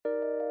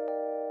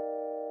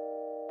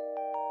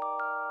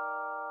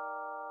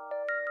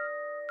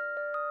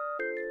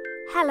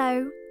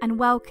Hello and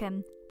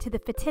welcome to the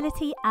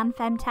Fertility and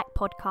Femtech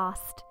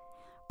podcast,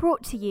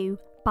 brought to you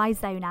by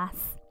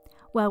Zonas,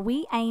 where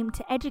we aim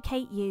to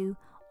educate you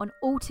on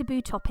all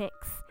taboo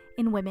topics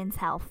in women's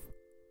health.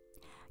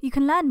 You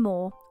can learn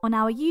more on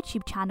our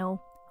YouTube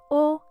channel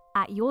or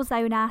at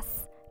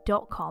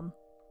yourzonas.com.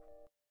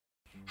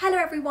 Hello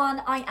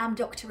everyone, I am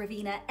Dr.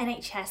 Ravina,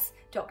 NHS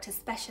doctor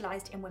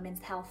specialised in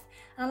women's health,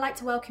 and I'd like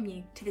to welcome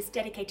you to this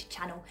dedicated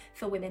channel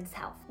for women's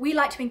health. We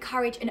like to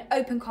encourage an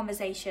open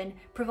conversation,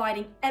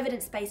 providing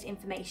evidence-based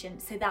information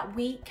so that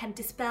we can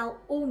dispel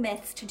all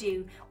myths to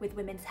do with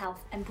women's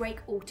health and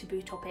break all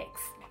taboo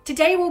topics.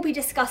 Today we'll be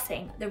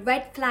discussing the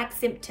red flag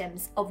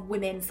symptoms of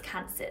women's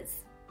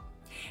cancers.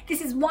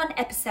 This is one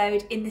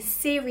episode in the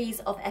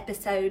series of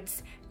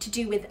episodes to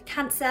do with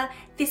cancer.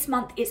 This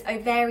month is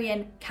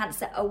Ovarian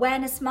Cancer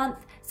Awareness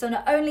Month. So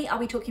not only are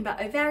we talking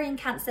about ovarian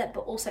cancer,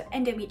 but also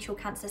endometrial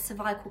cancer,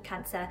 cervical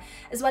cancer,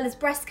 as well as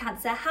breast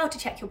cancer, how to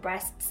check your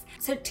breasts.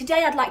 So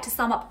today I'd like to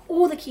sum up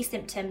all the key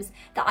symptoms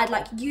that I'd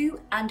like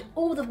you and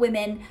all the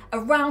women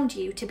around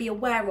you to be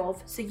aware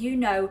of so you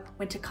know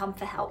when to come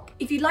for help.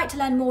 If you'd like to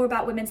learn more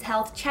about women's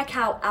health, check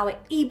out our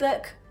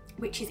ebook,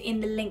 which is in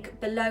the link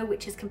below,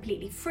 which is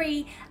completely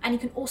free. And you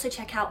can also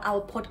check out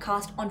our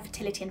podcast on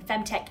fertility and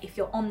femtech if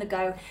you're on the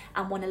go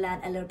and want to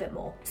learn a little bit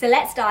more. So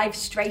let's dive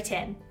straight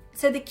in.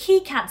 So the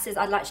key cancers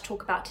I'd like to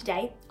talk about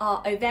today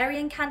are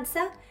ovarian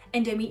cancer,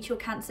 endometrial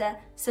cancer,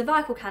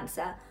 cervical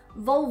cancer,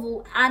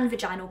 vulval and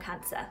vaginal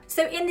cancer.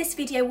 So in this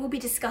video, we'll be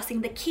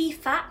discussing the key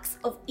facts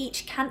of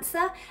each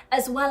cancer,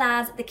 as well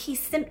as the key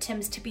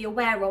symptoms to be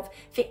aware of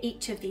for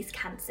each of these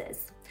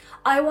cancers.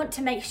 I want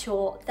to make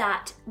sure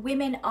that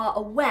women are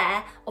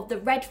aware of the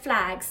red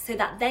flags so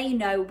that they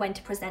know when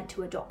to present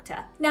to a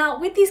doctor. Now,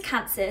 with these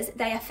cancers,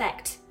 they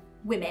affect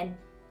women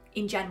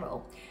in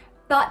general,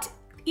 but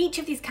each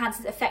of these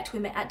cancers affect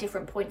women at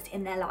different points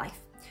in their life.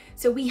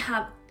 So we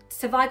have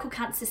cervical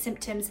cancer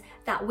symptoms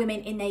that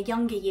women in their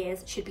younger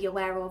years should be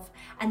aware of,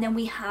 and then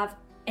we have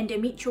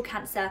endometrial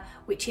cancer,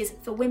 which is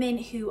for women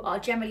who are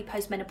generally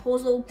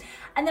postmenopausal.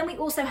 And then we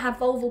also have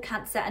vulval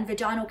cancer and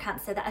vaginal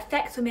cancer that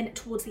affects women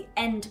towards the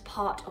end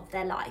part of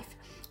their life.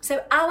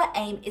 So our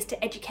aim is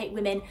to educate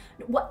women,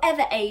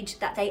 whatever age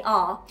that they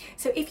are.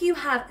 So if you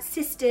have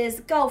sisters,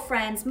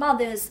 girlfriends,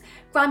 mothers,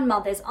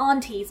 grandmothers,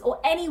 aunties,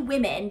 or any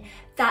women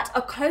that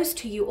are close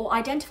to you or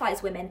identify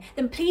as women,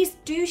 then please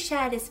do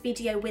share this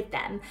video with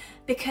them,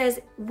 because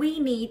we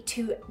need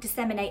to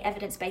disseminate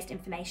evidence-based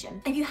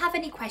information. If you have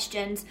any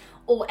questions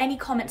or any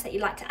comments that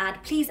you'd like to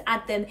add, please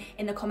add them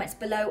in the comments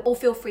below, or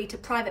feel free to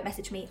private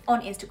message me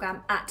on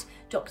Instagram at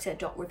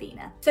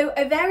dr.ravina. So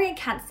ovarian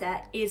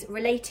cancer is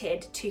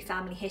related to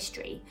family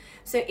history.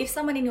 So if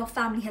someone in your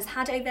family has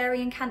had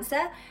ovarian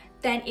cancer,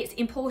 then it's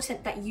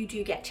important that you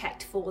do get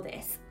checked for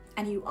this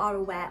and you are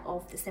aware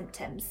of the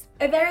symptoms.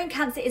 Ovarian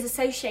cancer is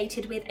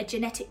associated with a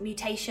genetic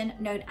mutation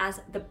known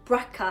as the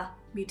BRCA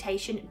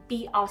mutation,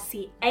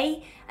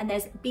 BRCA, and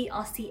there's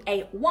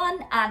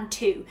BRCA1 and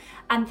 2.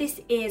 And this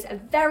is a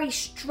very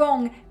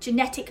strong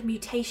genetic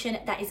mutation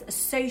that is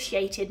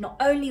associated not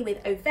only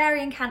with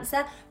ovarian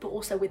cancer, but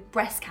also with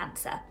breast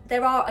cancer.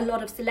 There are a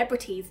lot of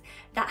celebrities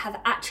that have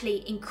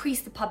actually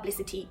increased the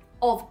publicity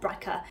of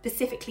BRCA,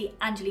 specifically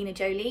Angelina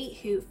Jolie,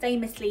 who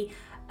famously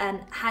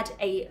had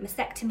a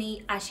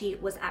mastectomy as she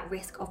was at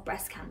risk of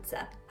breast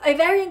cancer.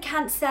 Ovarian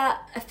cancer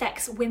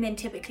affects women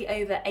typically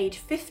over age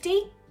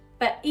 50,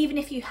 but even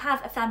if you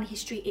have a family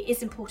history, it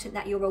is important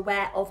that you're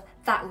aware of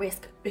that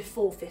risk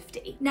before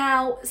 50.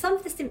 Now, some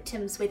of the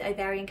symptoms with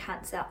ovarian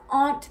cancer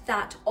aren't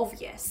that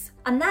obvious,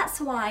 and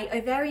that's why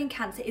ovarian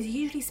cancer is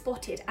usually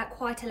spotted at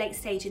quite a late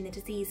stage in the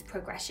disease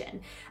progression,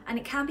 and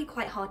it can be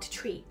quite hard to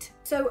treat.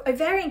 So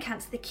ovarian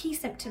cancer, the key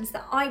symptoms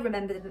that I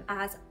remember them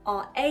as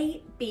are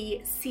A,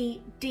 B,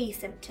 C, D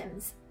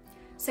symptoms.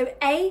 So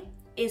A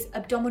is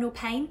abdominal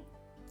pain.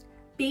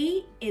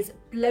 B is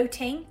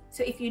bloating.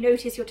 So if you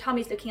notice your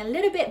tummy is looking a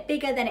little bit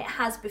bigger than it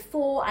has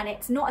before, and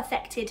it's not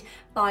affected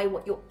by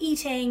what you're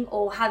eating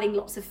or having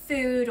lots of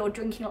food or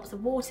drinking lots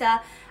of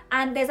water,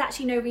 and there's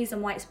actually no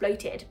reason why it's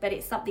bloated, but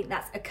it's something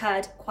that's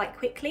occurred quite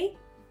quickly.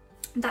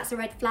 That's a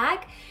red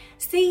flag.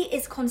 C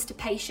is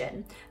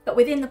constipation, but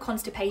within the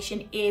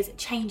constipation is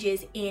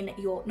changes in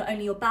your, not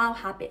only your bowel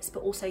habits,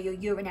 but also your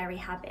urinary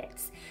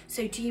habits.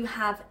 So do you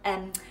have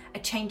a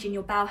change in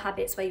your bowel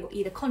habits where you're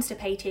either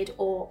constipated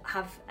or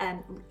have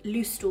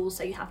loose stools,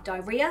 so you have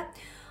diarrhea?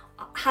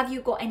 Have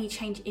you got any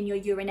change in your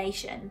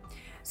urination?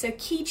 So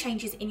key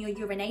changes in your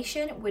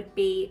urination would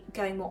be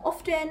going more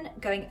often,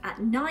 going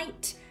at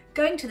night,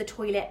 going to the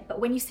toilet,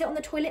 but when you sit on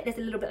the toilet, there's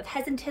a little bit of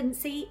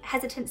hesitancy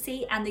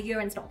and the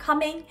urine's not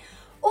coming,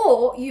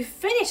 or you've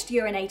finished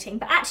urinating,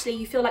 but actually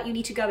you feel like you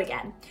need to go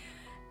again.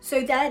 So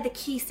they're the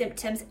key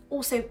symptoms.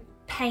 Also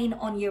pain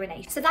on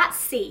urination. So that's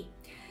C.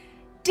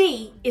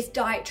 D is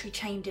dietary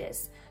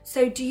changes.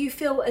 So do you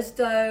feel as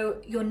though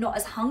you're not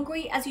as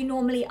hungry as you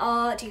normally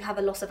are? Do you have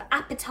a loss of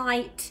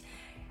appetite?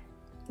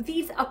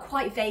 These are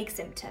quite vague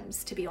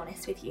symptoms, to be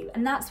honest with you,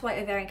 and that's why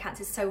ovarian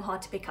cancer is so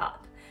hard to pick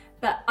up.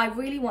 But I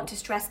really want to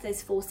stress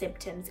those 4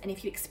 symptoms, and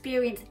if you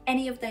experience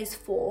any of those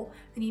 4,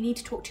 then you need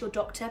to talk to your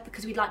doctor,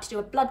 because we'd like to do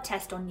a blood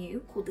test on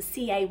you called the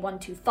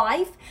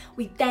CA125.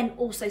 We then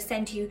also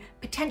send you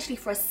potentially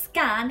for a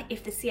scan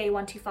if the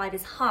CA125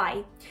 is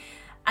high.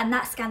 And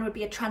that scan would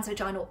be a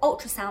transvaginal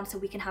ultrasound, so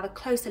we can have a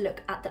closer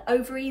look at the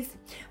ovaries.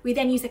 We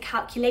then use a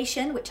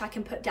calculation, which I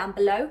can put down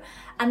below,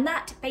 and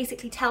that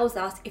basically tells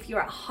us if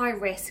you're at high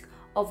risk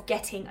of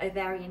getting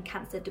ovarian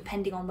cancer,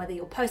 depending on whether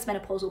you're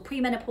postmenopausal,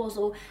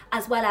 premenopausal,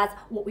 as well as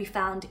what we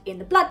found in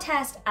the blood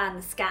test and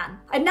the scan.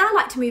 I'd now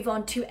like to move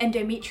on to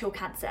endometrial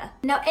cancer.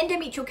 Now,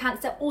 endometrial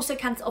cancer, also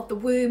cancer of the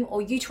womb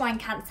or uterine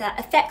cancer,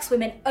 affects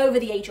women over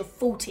the age of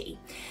 40.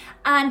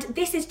 And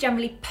this is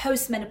generally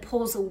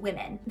postmenopausal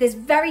women. There's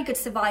very good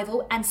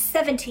survival, and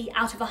 70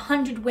 out of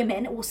 100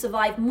 women will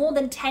survive more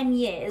than 10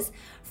 years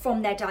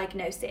from their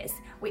diagnosis,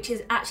 which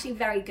is actually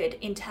very good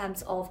in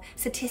terms of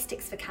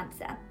statistics for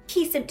cancer.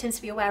 Key symptoms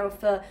to be aware of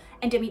for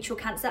endometrial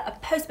cancer are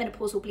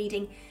postmenopausal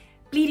bleeding,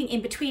 bleeding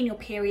in between your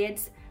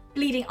periods,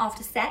 bleeding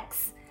after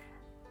sex,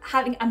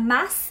 having a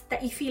mass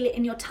that you feel it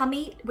in your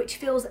tummy, which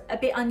feels a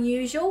bit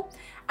unusual,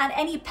 and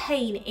any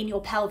pain in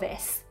your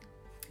pelvis.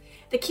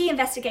 The key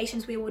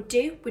investigations we would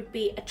do would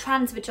be a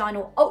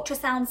transvaginal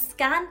ultrasound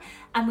scan,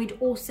 and we'd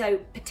also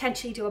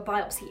potentially do a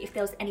biopsy if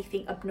there was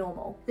anything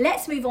abnormal.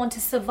 Let's move on to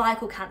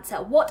cervical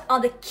cancer. What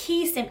are the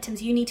key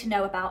symptoms you need to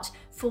know about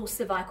for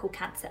cervical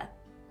cancer?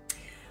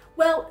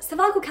 Well,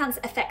 cervical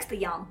cancer affects the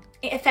young.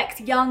 It affects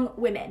young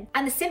women,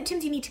 and the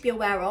symptoms you need to be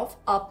aware of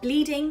are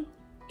bleeding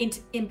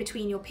in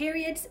between your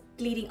periods,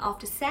 bleeding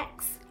after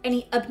sex,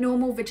 any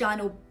abnormal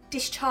vaginal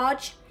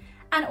discharge,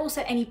 and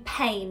also any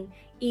pain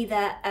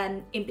either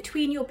in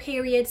between your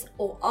periods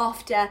or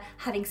after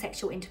having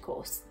sexual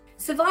intercourse.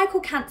 Cervical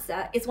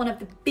cancer is one of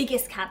the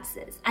biggest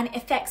cancers, and it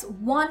affects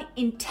 1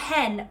 in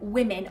 10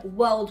 women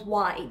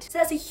worldwide. So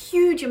that's a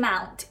huge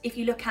amount if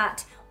you look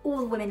at all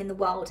the women in the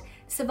world.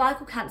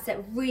 Cervical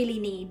cancer really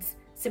needs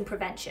some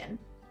prevention.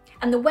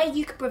 And the way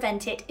you can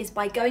prevent it is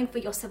by going for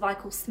your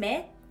cervical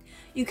smear.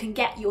 You can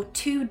get your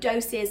 2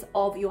 doses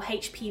of your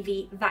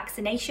HPV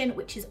vaccination,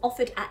 which is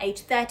offered at age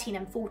 13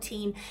 and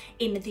 14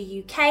 in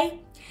the UK.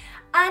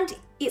 And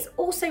it's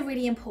also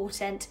really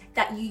important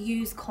that you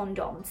use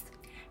condoms.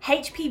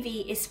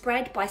 HPV is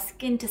spread by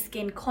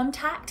skin-to-skin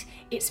contact,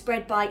 it's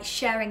spread by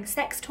sharing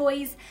sex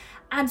toys,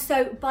 and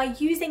so by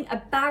using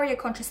a barrier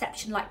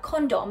contraception like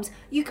condoms,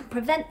 you can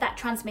prevent that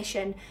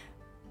transmission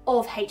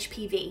of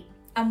HPV.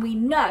 And we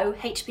know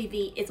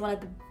HPV is one of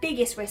the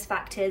biggest risk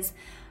factors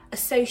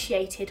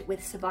associated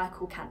with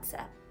cervical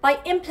cancer. By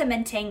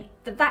implementing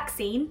the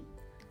vaccine,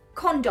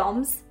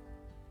 condoms,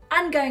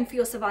 and going for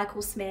your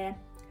cervical smear,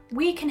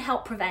 we can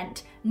help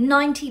prevent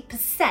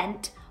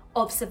 90%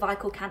 of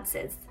cervical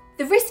cancers.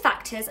 The risk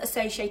factors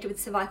associated with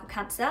cervical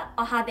cancer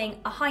are having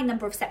a high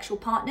number of sexual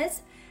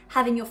partners,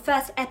 having your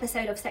first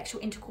episode of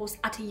sexual intercourse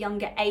at a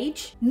younger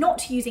age,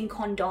 not using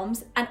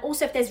condoms, and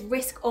also if there's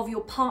risk of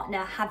your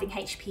partner having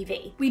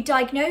HPV. We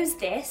diagnose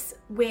this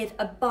with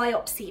a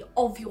biopsy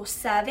of your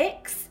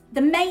cervix.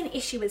 The main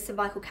issue with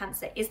cervical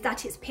cancer is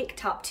that it's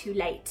picked up too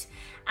late,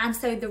 and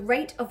so the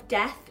rate of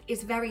death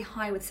is very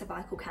high with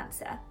cervical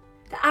cancer.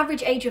 The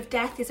average age of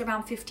death is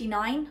around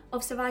 59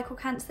 of cervical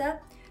cancer,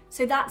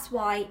 so that's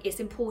why it's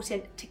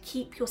important to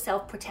keep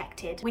yourself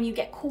protected. When you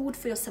get called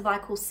for your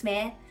cervical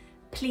smear,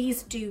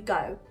 please do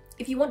go.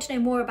 If you want to know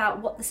more about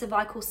what the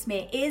cervical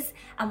smear is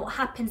and what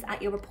happens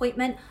at your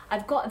appointment,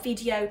 I've got a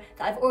video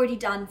that I've already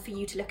done for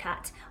you to look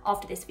at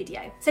after this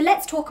video. So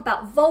let's talk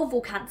about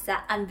vulval cancer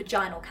and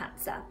vaginal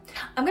cancer.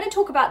 I'm going to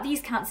talk about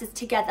these cancers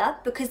together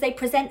because they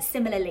present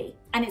similarly,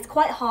 and it's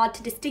quite hard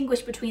to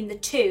distinguish between the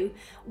two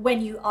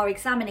when you are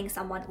examining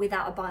someone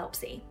without a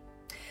biopsy.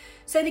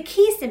 So the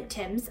key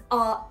symptoms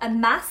are a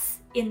mass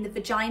in the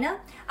vagina,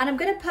 and I'm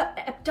going to put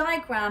a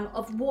diagram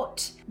of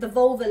what the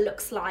vulva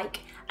looks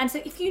like. And so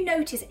if you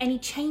notice any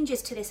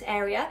changes to this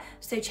area,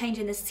 so change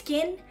in the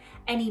skin,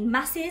 any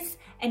masses,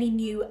 any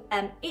new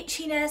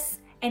itchiness,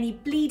 any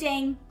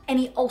bleeding,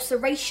 any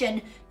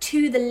ulceration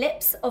to the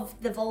lips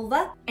of the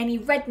vulva, any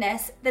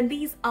redness, then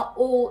these are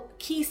all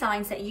key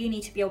signs that you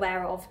need to be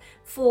aware of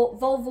for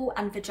vulval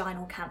and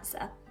vaginal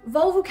cancer.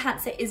 Vulval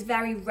cancer is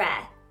very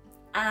rare,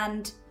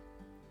 and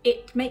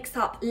it makes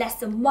up less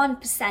than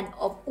 1%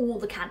 of all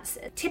the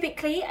cancers.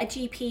 Typically, a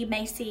GP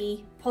may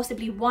see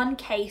possibly 1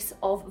 case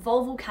of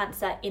vulval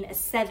cancer in a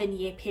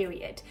 7-year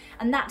period,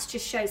 and that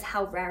just shows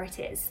how rare it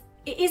is.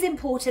 It is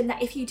important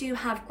that if you do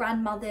have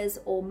grandmothers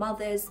or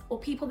mothers or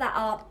people that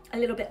are a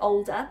little bit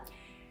older,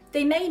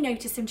 they may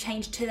notice some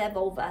change to their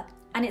vulva,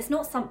 and it's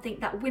not something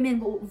that women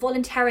will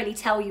voluntarily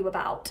tell you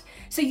about.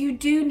 So you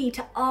do need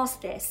to ask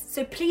this.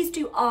 So please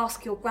do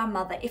ask your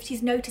grandmother if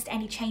she's noticed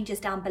any changes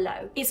down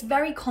below. It's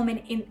very common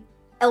in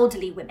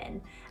elderly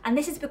women, and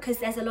this is because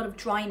there's a lot of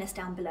dryness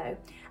down below,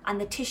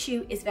 and the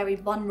tissue is very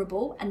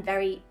vulnerable and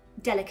very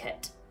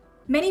delicate.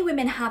 Many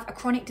women have a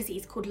chronic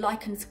disease called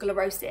lichen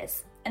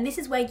sclerosis, and this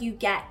is where you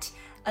get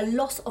a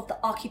loss of the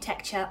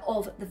architecture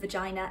of the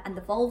vagina and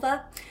the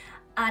vulva,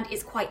 and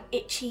it's quite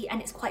itchy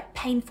and it's quite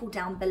painful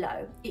down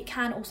below. It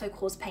can also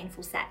cause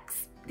painful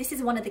sex. this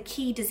is one of the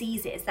key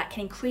diseases that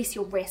can increase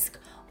your risk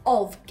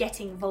of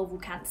getting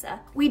vulval cancer.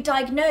 We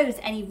diagnose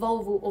any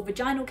vulval or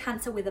vaginal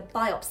cancer with a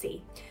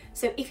biopsy.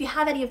 So if you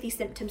have any of these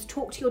symptoms,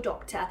 talk to your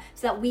doctor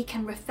so that we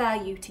can refer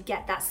you to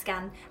get that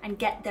scan and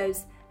get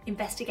those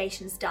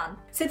investigations done.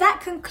 So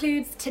that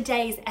concludes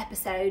today's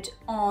episode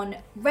on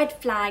red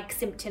flag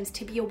symptoms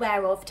to be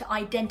aware of to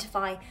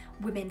identify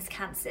women's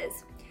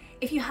cancers.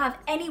 If you have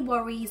any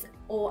worries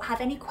or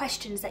have any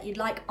questions that you'd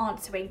like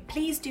answering,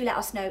 please do let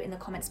us know in the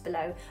comments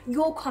below.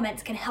 Your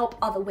comments can help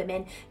other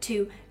women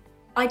to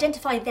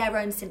identify their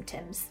own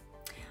symptoms.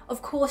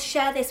 Of course,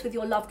 share this with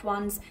your loved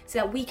ones so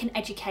that we can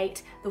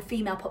educate the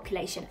female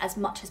population as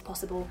much as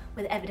possible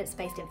with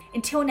evidence-based information.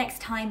 Until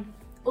next time,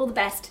 all the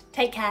best,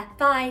 take care,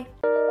 bye.